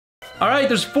All right,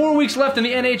 there's 4 weeks left in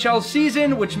the NHL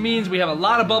season, which means we have a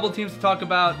lot of bubble teams to talk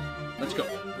about. Let's go.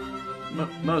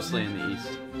 Mostly in the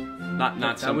East.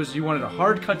 You wanted a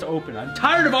hard cut to open. I'm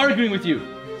tired of arguing with you.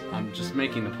 I'm just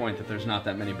making the point that there's not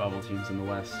that many bubble teams in the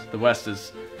West. The West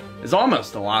is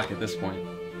almost a lock at this point.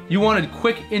 You wanted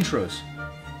quick intros.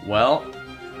 Well,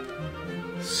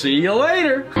 see you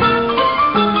later.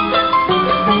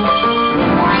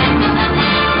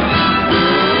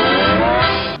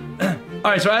 All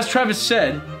right, so as Travis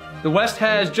said, the West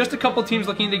has just a couple teams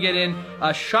looking to get in.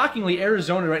 Shockingly,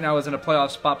 Arizona right now is in a playoff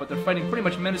spot, but they're fighting pretty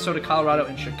much Minnesota, Colorado,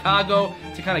 and Chicago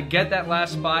to kind of get that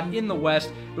last spot in the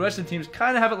West. The rest of the teams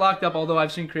kind of have it locked up, although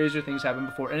I've seen crazier things happen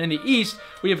before. And in the East,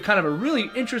 we have kind of a really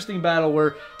interesting battle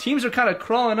where teams are kind of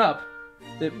crawling up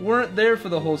that weren't there for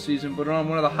the whole season, but are on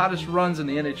one of the hottest runs in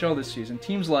the NHL this season.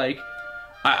 Teams like...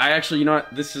 I actually, you know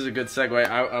what? This is a good segue.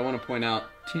 I want to point out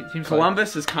teams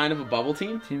Columbus is kind of a bubble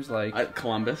team. Teams like...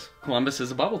 Columbus is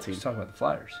a bubble team. Let's talk about the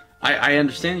Flyers. I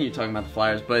understand you talking about the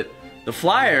Flyers, but the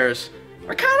Flyers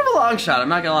are kind of a long shot, I'm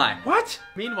not gonna lie. What?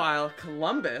 Meanwhile,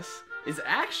 Columbus is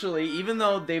actually, even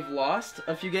though they've lost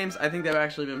a few games, I think they've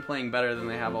actually been playing better than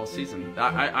they have all season.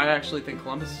 I actually think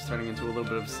Columbus is turning into a little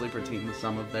bit of a sleeper team with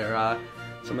some of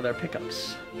their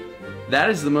pickups. That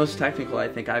is the most technical I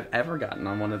think I've ever gotten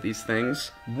on one of these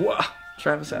things. Whoa.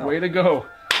 Travis Allen. Way to go.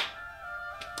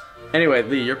 Anyway,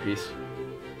 Lee, your piece.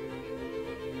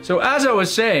 So as I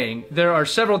was saying, there are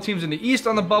several teams in the East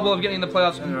on the bubble of getting in the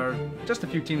playoffs, and there are just a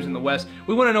few teams in the West.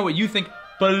 We want to know what you think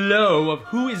below of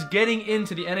who is getting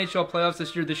into the NHL playoffs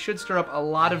this year. This should stir up a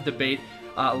lot of debate.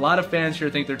 A lot of fans here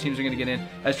think their teams are going to get in.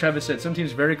 As Travis said, some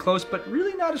teams very close, but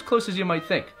really not as close as you might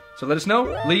think. So let us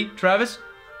know. Lee, Travis,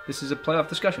 this is a playoff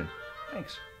discussion.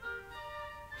 Thanks.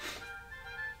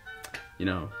 You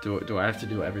know, do I have to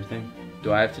do everything?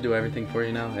 Do I have to do everything for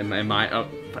you now? Am I... Oh,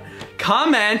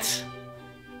 comment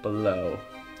below.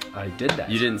 I did that.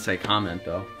 You didn't say comment,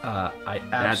 though. I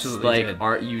absolutely did.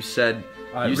 Art, you said...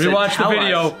 You rewatch said the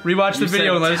video. Rewatch the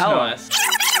video and let us know. Us.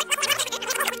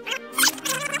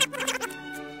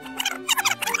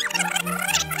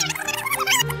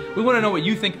 We want to know what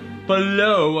you think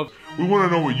below of... We want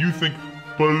to know what you think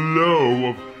below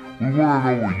of... We want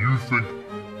to know what you think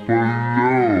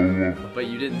below of... But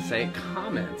you didn't say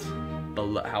comment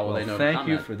below. How will they know to thank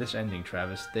comment? you for this ending,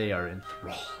 Travis. They are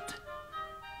enthralled.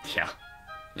 Yeah,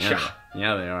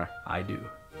 they are. I do.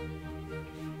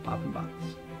 Popping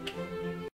bottles.